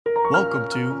Welcome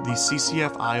to the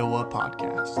CCF Iowa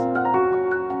podcast.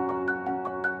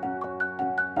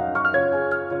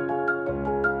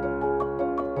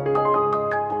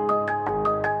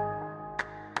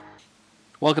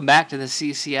 Welcome back to the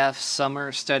CCF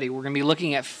Summer Study. We're going to be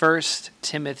looking at 1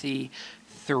 Timothy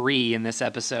 3 in this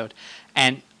episode.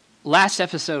 And last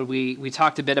episode, we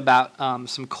talked a bit about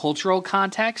some cultural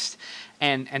context.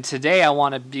 And today I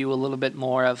want to do a little bit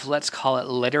more of, let's call it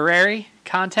literary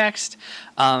context,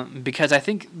 because I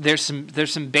think there's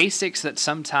some basics that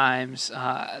sometimes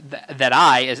that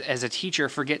I, as a teacher,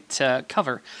 forget to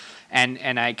cover.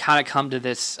 And I kind of come to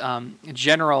this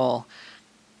general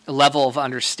level of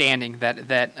understanding that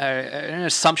an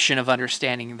assumption of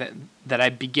understanding that I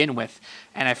begin with,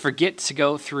 and I forget to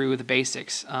go through the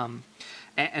basics.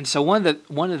 And so one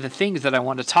of the things that I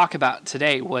wanted to talk about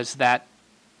today was that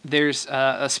there's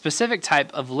a specific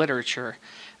type of literature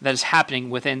that is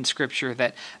happening within Scripture,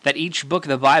 that each book of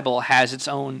the Bible has its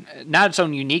own, not its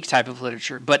own unique type of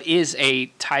literature, but is a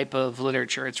type of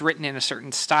literature. It's written in a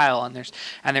certain style, and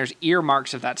there's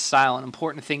earmarks of that style and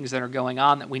important things that are going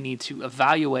on that we need to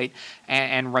evaluate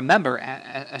and remember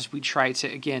as we try to,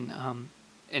 again,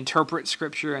 interpret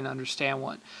Scripture and understand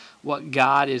what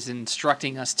God is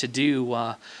instructing us to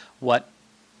do, what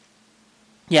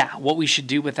we should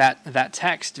do with that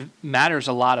text matters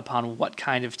a lot upon what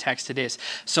kind of text it is.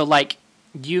 So, like,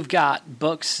 you've got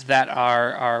books that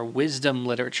are wisdom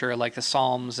literature, like the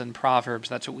Psalms and Proverbs.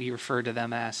 That's what we refer to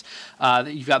them as.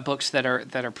 You've got books that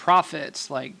are prophets,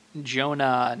 like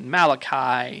Jonah and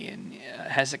Malachi and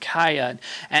Hezekiah,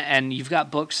 and you've got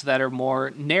books that are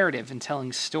more narrative and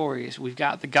telling stories. We've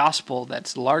got the gospel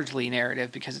that's largely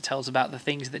narrative because it tells about the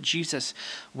things that Jesus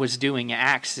was doing.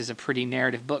 Acts is a pretty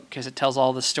narrative book because it tells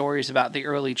all the stories about the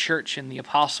early church and the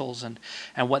apostles and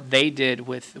what they did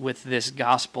with this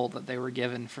gospel that they were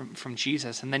given from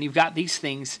Jesus. And then you've got these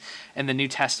things in the New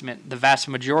Testament. The vast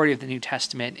majority of the New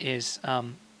Testament is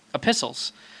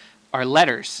epistles, or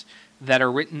letters that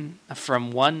are written from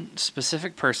one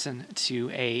specific person to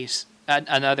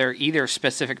another, either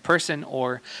specific person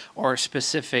or a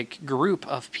specific group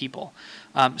of people.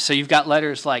 So you've got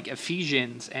letters like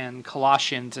Ephesians and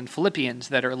Colossians and Philippians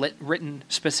that are written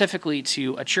specifically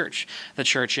to a church, the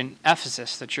church in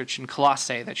Ephesus, the church in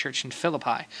Colossae, the church in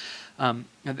Philippi.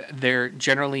 They're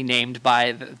generally named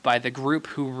by the group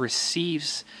who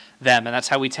receives them, and that's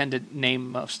how we tend to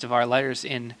name most of our letters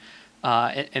in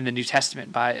the New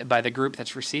Testament, by the group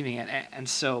that's receiving it. And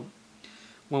so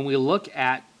when we look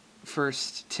at 1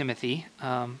 Timothy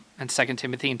and 2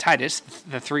 Timothy and Titus,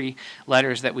 the three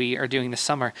letters that we are doing this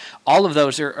summer, all of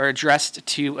those are addressed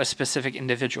to a specific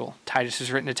individual. Titus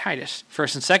is written to Titus. 1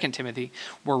 and 2 Timothy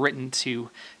were written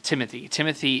to Timothy.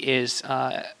 Timothy is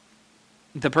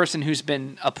the person who's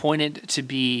been appointed to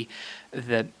be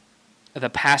the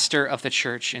pastor of the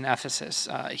church in Ephesus.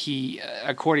 He,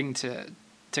 according to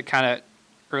kind of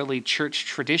early church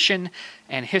tradition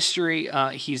and history,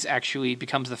 he's actually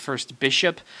becomes the first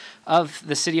bishop of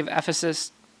the city of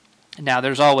Ephesus. Now,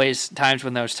 there's always times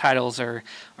when those titles are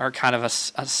kind of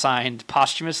assigned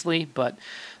posthumously, but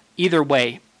either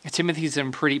way, Timothy's a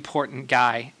pretty important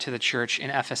guy to the church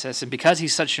in Ephesus, and because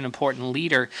he's such an important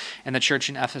leader in the church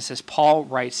in Ephesus, Paul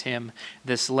writes him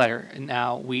this letter.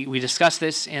 Now, we discussed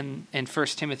this in 1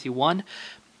 Timothy 1,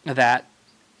 that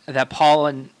Paul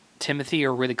and Timothy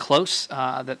are really close,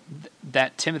 that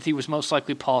Timothy was most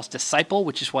likely Paul's disciple,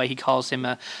 which is why he calls him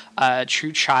a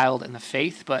true child in the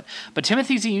faith. But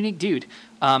Timothy's a unique dude.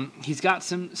 He's got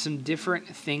some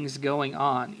different things going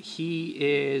on. He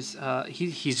is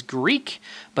he's Greek,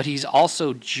 but he's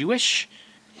also Jewish.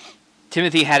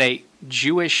 Timothy had a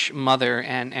Jewish mother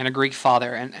and a Greek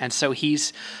father, and so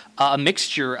he's a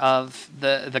mixture of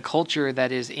the culture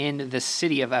that is in the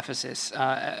city of Ephesus.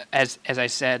 As I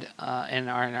said in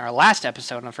our last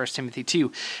episode on 1 Timothy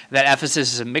 2, that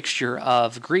Ephesus is a mixture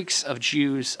of Greeks, of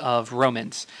Jews, of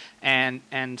Romans.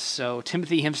 And so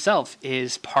Timothy himself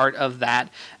is part of that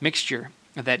mixture,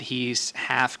 that he's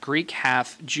half Greek,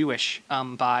 half Jewish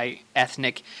by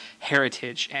ethnic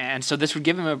heritage. And so this would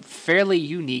give him a fairly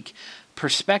unique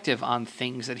perspective on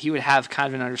things, that he would have kind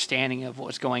of an understanding of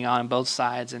what's going on both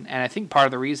sides. And I think part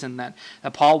of the reason that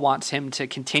Paul wants him to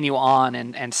continue on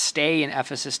and stay in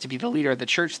Ephesus to be the leader of the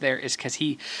church there is because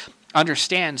he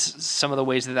understands some of the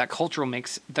ways that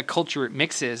culture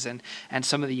mixes and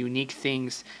some of the unique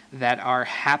things that are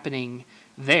happening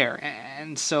there.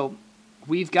 And so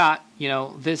we've got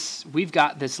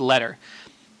this letter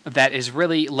that is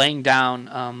really laying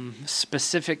down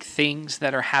specific things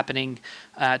that are happening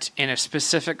in a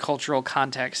specific cultural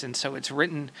context. And so it's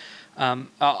written,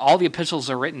 all the epistles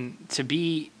are written to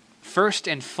be first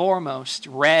and foremost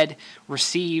read,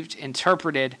 received,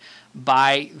 interpreted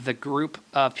by the group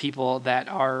of people that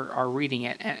are reading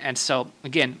it. And so,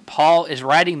 again, Paul is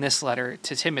writing this letter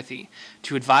to Timothy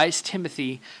to advise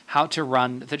Timothy how to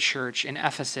run the church in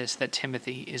Ephesus that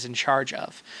Timothy is in charge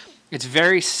of. It's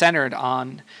very centered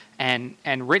on and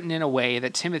written in a way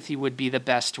that Timothy would be the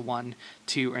best one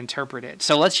to interpret it.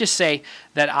 So let's just say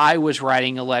that I was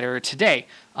writing a letter today,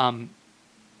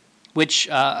 which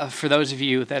for those of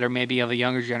you that are maybe of a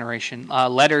younger generation,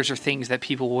 letters are things that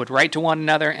people would write to one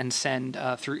another and send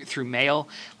through mail.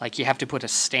 Like you have to put a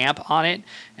stamp on it,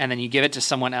 and then you give it to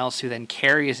someone else who then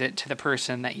carries it to the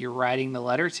person that you're writing the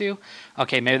letter to.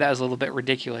 Okay, maybe that was a little bit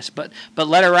ridiculous, but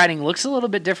letter writing looks a little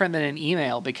bit different than an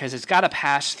email because it's got to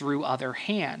pass through other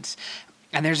hands.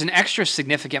 And there's an extra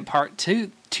significant part to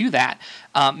that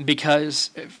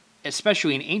because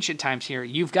especially in ancient times here,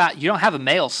 you don't have a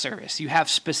mail service. You have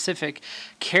specific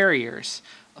carriers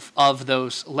of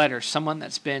those letters. Someone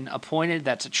that's been appointed,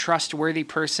 that's a trustworthy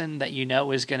person that you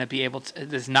know is going to be able to,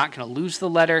 is not going to lose the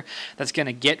letter, that's going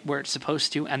to get where it's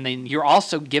supposed to. And then you're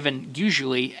also given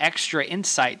usually extra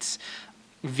insights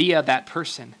via that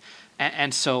person.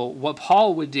 And so what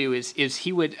Paul would do is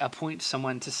he would appoint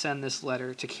someone to send this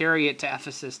letter, to carry it to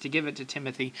Ephesus, to give it to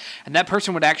Timothy, and that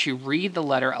person would actually read the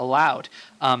letter aloud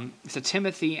to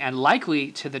Timothy and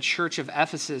likely to the church of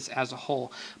Ephesus as a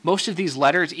whole. Most of these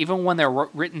letters, even when they're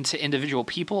written to individual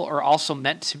people, are also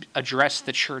meant to address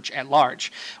the church at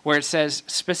large, where it says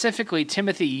specifically,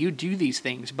 Timothy, you do these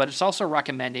things, but it's also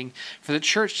recommending for the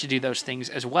church to do those things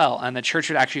as well, and the church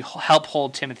would actually help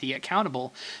hold Timothy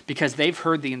accountable because they've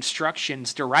heard the instructions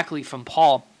directly from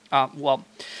Paul,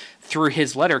 through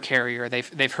his letter carrier.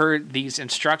 They've heard these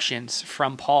instructions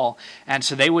from Paul, and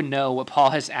so they would know what Paul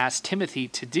has asked Timothy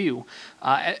to do,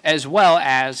 as well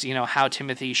as how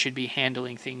Timothy should be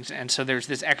handling things. And so there's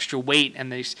this extra weight and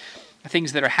these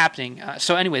things that are happening.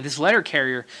 So anyway, this letter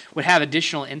carrier would have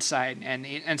additional insight,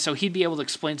 and so he'd be able to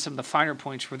explain some of the finer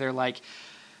points where they're like,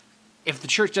 if the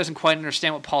church doesn't quite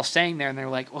understand what Paul's saying there, and they're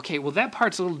like, okay, well, that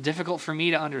part's a little difficult for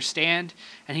me to understand,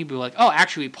 and he'd be like, oh,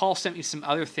 actually, Paul sent me some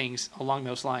other things along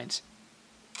those lines.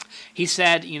 He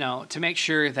said, to make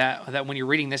sure that when you're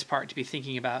reading this part, to be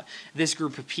thinking about this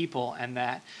group of people, and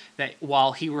that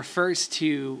while he refers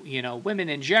to, women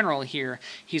in general here,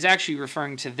 he's actually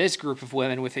referring to this group of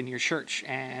women within your church,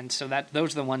 and so that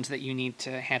those are the ones that you need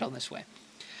to handle this way.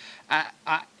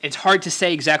 It's hard to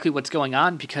say exactly what's going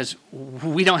on because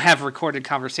we don't have recorded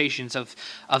conversations of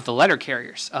the letter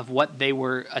carriers, of what they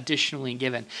were additionally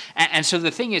given. And so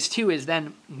the thing is, too, is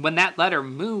then when that letter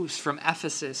moves from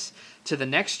Ephesus to the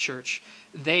next church,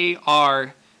 they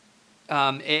are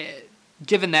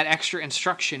given that extra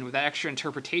instruction, with that extra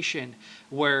interpretation,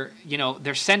 where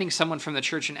they're sending someone from the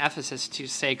church in Ephesus to,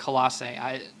 say, Colossae.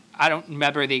 I don't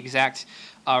remember the exact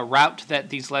route that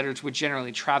these letters would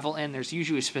generally travel in. There's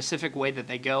usually a specific way that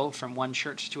they go from one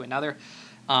church to another.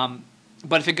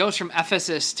 But if it goes from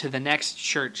Ephesus to the next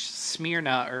church,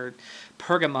 Smyrna or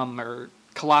Pergamum or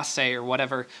Colossae or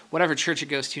whatever church it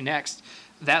goes to next,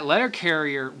 that letter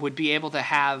carrier would be able to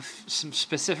have some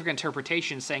specific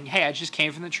interpretation saying, hey, I just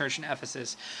came from the church in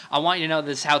Ephesus. I want you to know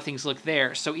this is how things look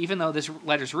there. So even though this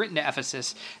letter's written to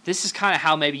Ephesus, this is kind of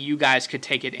how maybe you guys could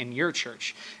take it in your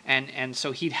church. And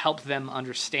so he'd help them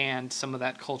understand some of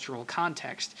that cultural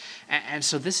context. And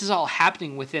so this is all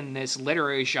happening within this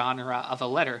literary genre of a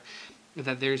letter,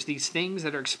 that there's these things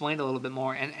that are explained a little bit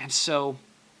more. And so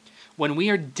when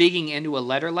we are digging into a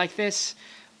letter like this,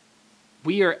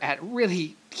 we are at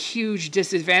really huge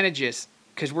disadvantages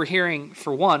because we're hearing,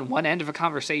 for one end of a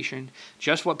conversation,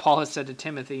 just what Paul has said to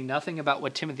Timothy, nothing about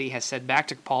what Timothy has said back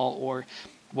to Paul or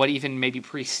what even maybe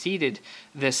preceded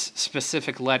this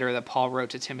specific letter that Paul wrote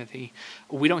to Timothy.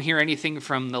 We don't hear anything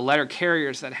from the letter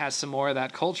carriers that has some more of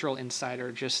that cultural insight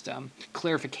or just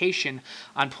clarification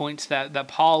on points that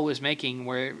Paul was making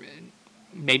where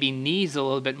maybe needs a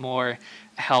little bit more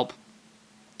help.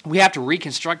 We have to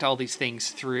reconstruct all these things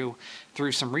through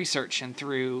some research and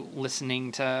through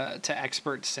listening to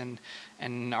experts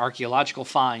and archaeological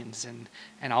finds and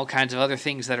all kinds of other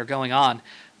things that are going on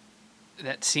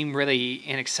that seem really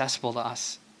inaccessible to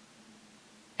us.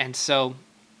 And so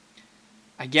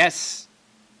I guess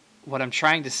what I'm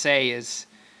trying to say is,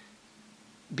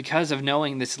 because of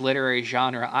knowing this literary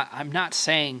genre, I'm not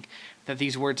saying that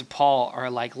these words of Paul are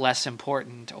like less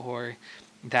important or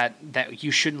that you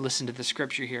shouldn't listen to the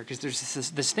scripture here, because there's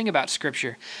this thing about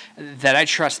scripture that I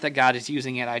trust that God is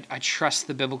using it. I trust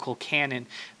the biblical canon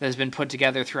that has been put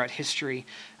together throughout history,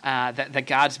 that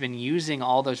God's been using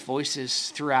all those voices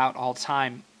throughout all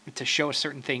time to show us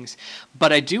certain things.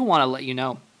 But I do want to let you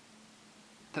know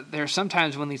that there are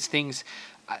sometimes when these things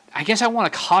I guess I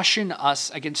want to caution us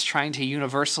against trying to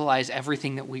universalize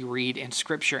everything that we read in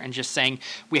Scripture and just saying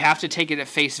we have to take it at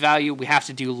face value. We have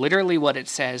to do literally what it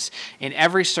says in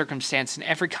every circumstance, in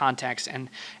every context, and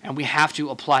we have to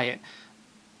apply it.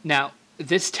 Now,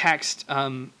 this text,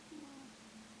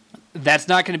 that's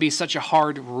not going to be such a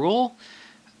hard rule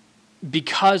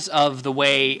because of the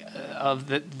way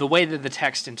the way that the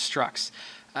text instructs.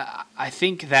 I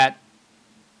think that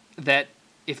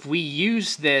if we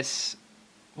use this,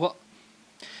 well,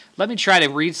 let me try to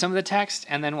read some of the text,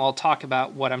 and then we'll talk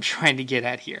about what I'm trying to get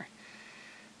at here.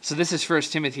 So this is 1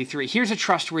 Timothy 3. Here's a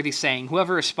trustworthy saying: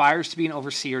 whoever aspires to be an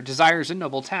overseer desires a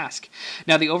noble task.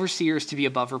 Now the overseer is to be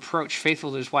above reproach, faithful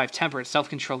to his wife, temperate,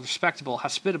 self-controlled, respectable,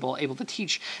 hospitable, able to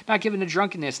teach, not given to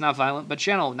drunkenness, not violent but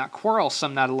gentle, not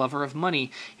quarrelsome, not a lover of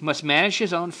money. He must manage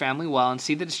his own family well and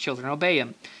see that his children obey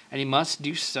him. And he must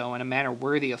do so in a manner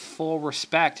worthy of full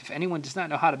respect. If anyone does not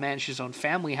know how to manage his own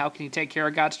family, how can he take care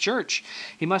of God's church?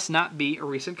 He must not be a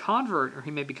recent convert, or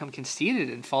he may become conceited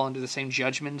and fall into the same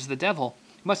judgment as the devil.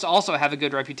 He must also have a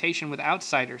good reputation with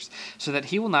outsiders, so that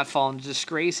he will not fall into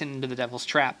disgrace and into the devil's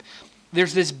trap.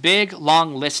 There's this big,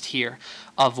 long list here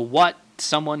of what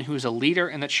someone who's a leader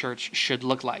in the church should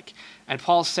look like. And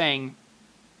Paul's saying,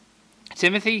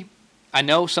 Timothy, I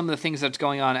know some of the things that's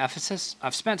going on in Ephesus.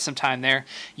 I've spent some time there.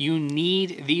 You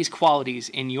need these qualities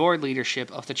in your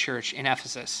leadership of the church in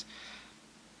Ephesus.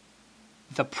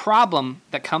 The problem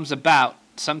that comes about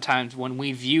sometimes when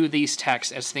we view these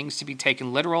texts as things to be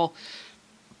taken literal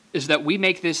is that we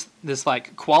make this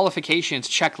like qualifications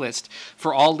checklist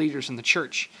for all leaders in the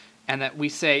church, and that we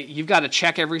say you've got to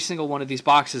check every single one of these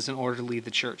boxes in order to lead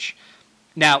the church.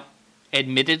 Now,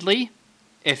 admittedly,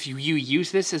 if you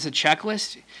use this as a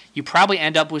checklist, you probably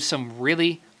end up with some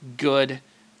really good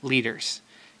leaders,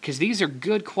 because these are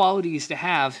good qualities to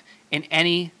have in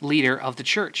any leader of the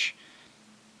church.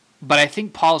 But I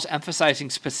think Paul's emphasizing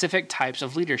specific types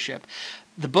of leadership.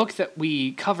 The book that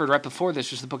we covered right before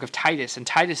this was the book of Titus, and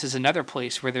Titus is another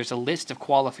place where there's a list of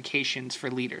qualifications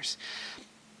for leaders.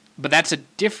 But that's a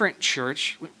different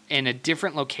church in a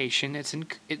different location. It's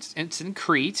in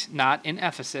Crete, not in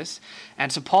Ephesus.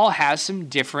 And so Paul has some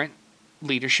different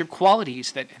leadership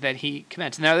qualities that he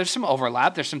commends. Now, there's some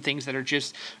overlap. There's some things that are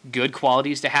just good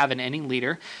qualities to have in any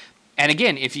leader. And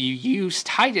again, if you use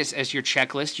Titus as your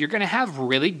checklist, you're going to have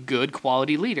really good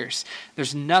quality leaders.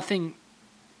 There's nothing...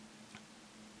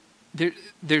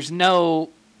 There's no...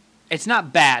 It's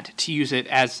not bad to use it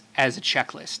as a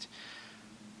checklist.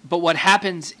 But what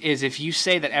happens is if you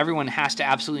say that everyone has to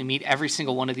absolutely meet every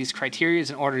single one of these criteria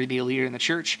in order to be a leader in the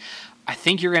church, I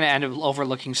think you're going to end up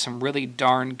overlooking some really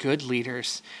darn good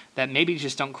leaders that maybe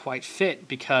just don't quite fit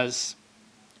because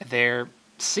they're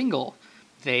single.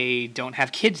 They don't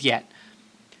have kids yet.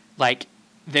 Like,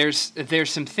 there's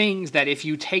some things that if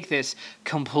you take this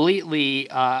completely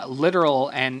literal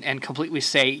and completely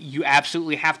say you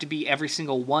absolutely have to be every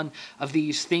single one of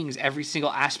these things, every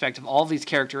single aspect of all these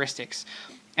characteristics,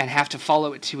 and have to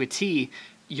follow it to a T,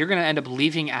 you're going to end up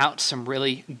leaving out some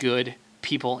really good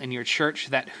people in your church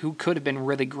who could have been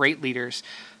really great leaders,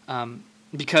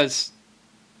 because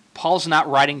Paul's not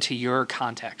writing to your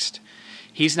context.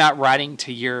 He's not writing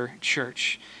to your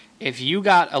church. If you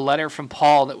got a letter from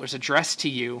Paul that was addressed to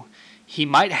you, he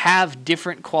might have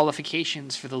different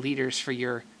qualifications for the leaders for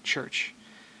your church.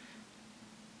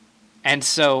 And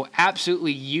so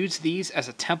absolutely use these as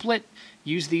a template.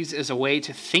 Use these as a way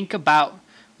to think about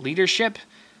leadership.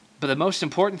 But the most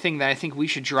important thing that I think we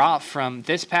should draw from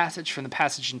this passage, from the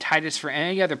passage in Titus, for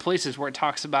any other places where it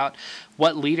talks about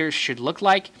what leaders should look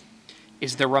like,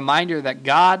 is the reminder that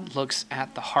God looks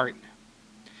at the heart.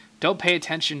 Don't pay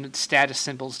attention to status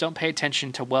symbols. Don't pay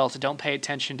attention to wealth. Don't pay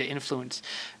attention to influence.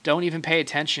 Don't even pay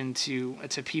attention to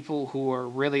people who are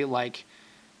really like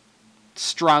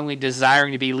strongly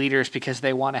desiring to be leaders because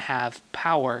they want to have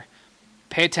power.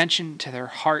 Pay attention to their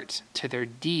heart, to their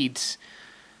deeds,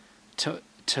 to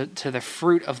the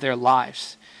fruit of their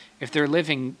lives. If they're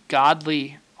living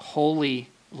godly, holy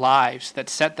lives that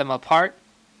set them apart,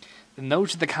 then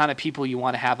those are the kind of people you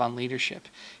want to have on leadership.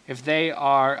 If they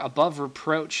are above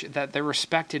reproach, that they're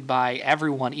respected by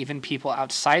everyone, even people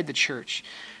outside the church,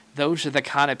 those are the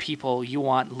kind of people you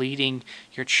want leading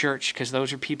your church, because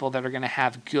those are people that are going to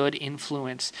have good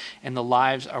influence in the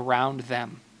lives around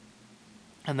them.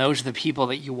 And those are the people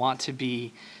that you want to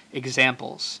be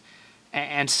examples.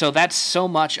 And so that's so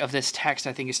much of this text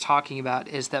I think is talking about,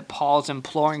 is that Paul's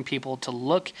imploring people to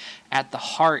look at the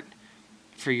heart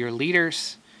for your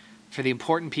leaders, for the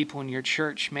important people in your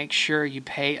church. Make sure you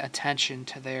pay attention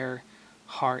to their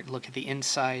heart. Look at the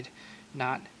inside,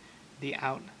 not the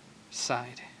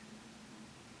outside.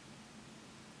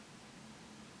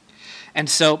 And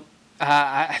so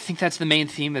I think that's the main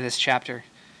theme of this chapter,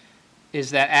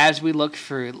 is that as we look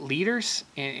for leaders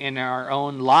in our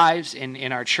own lives,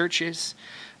 in our churches,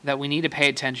 that we need to pay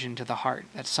attention to the heart.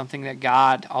 That's something that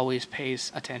God always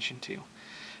pays attention to.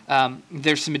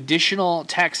 There's some additional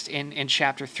text in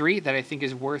chapter 3 that I think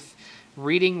is worth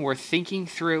reading, worth thinking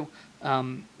through,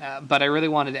 but I really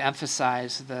wanted to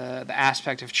emphasize the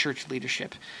aspect of church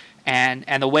leadership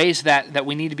and the ways that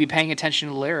we need to be paying attention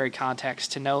to the literary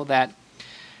context to know that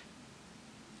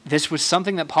this was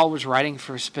something that Paul was writing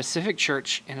for a specific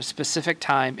church in a specific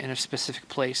time in a specific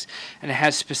place, and it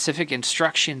has specific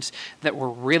instructions that were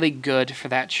really good for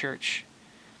that church.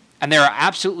 And there are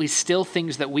absolutely still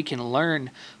things that we can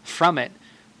learn from it,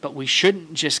 but we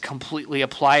shouldn't just completely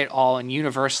apply it all and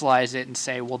universalize it and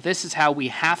say, well, this is how we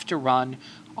have to run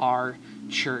our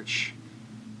church.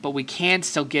 But we can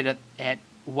still get at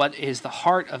what is the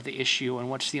heart of the issue and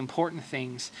what's the important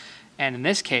things. And in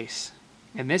this case,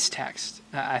 in this text,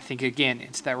 I think, again,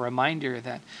 it's that reminder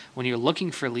that when you're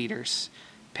looking for leaders,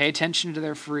 pay attention to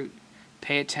their fruit,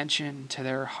 pay attention to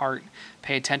their heart,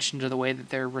 pay attention to the way that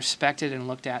they're respected and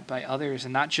looked at by others,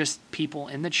 and not just people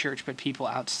in the church, but people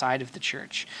outside of the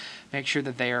church. Make sure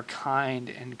that they are kind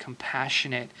and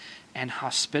compassionate and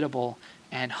hospitable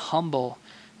and humble,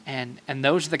 and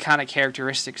those are the kind of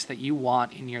characteristics that you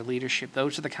want in your leadership.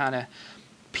 Those are the kind of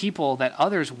people that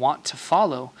others want to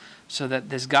follow, so that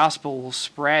this gospel will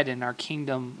spread and our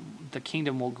kingdom, the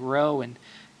kingdom will grow, and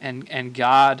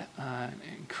God,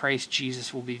 Christ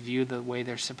Jesus, will be viewed the way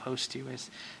they're supposed to,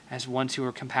 as ones who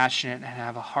are compassionate and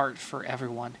have a heart for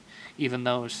everyone, even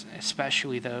those,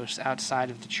 especially those outside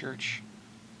of the church.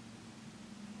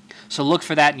 So look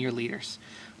for that in your leaders.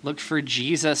 Look for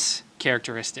Jesus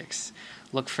characteristics.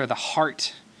 Look for the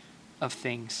heart of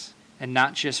things, and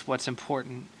not just what's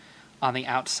important on the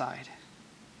outside.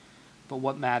 But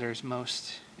what matters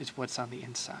most is what's on the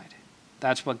inside.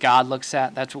 That's what God looks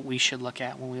at. That's what we should look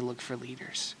at when we look for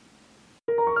leaders.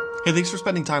 Hey, thanks for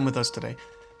spending time with us today.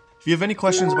 If you have any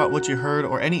questions about what you heard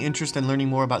or any interest in learning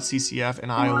more about CCF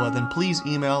in Iowa, then please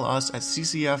email us at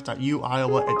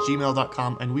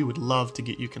ccf.uiowa@gmail.com, and we would love to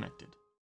get you connected.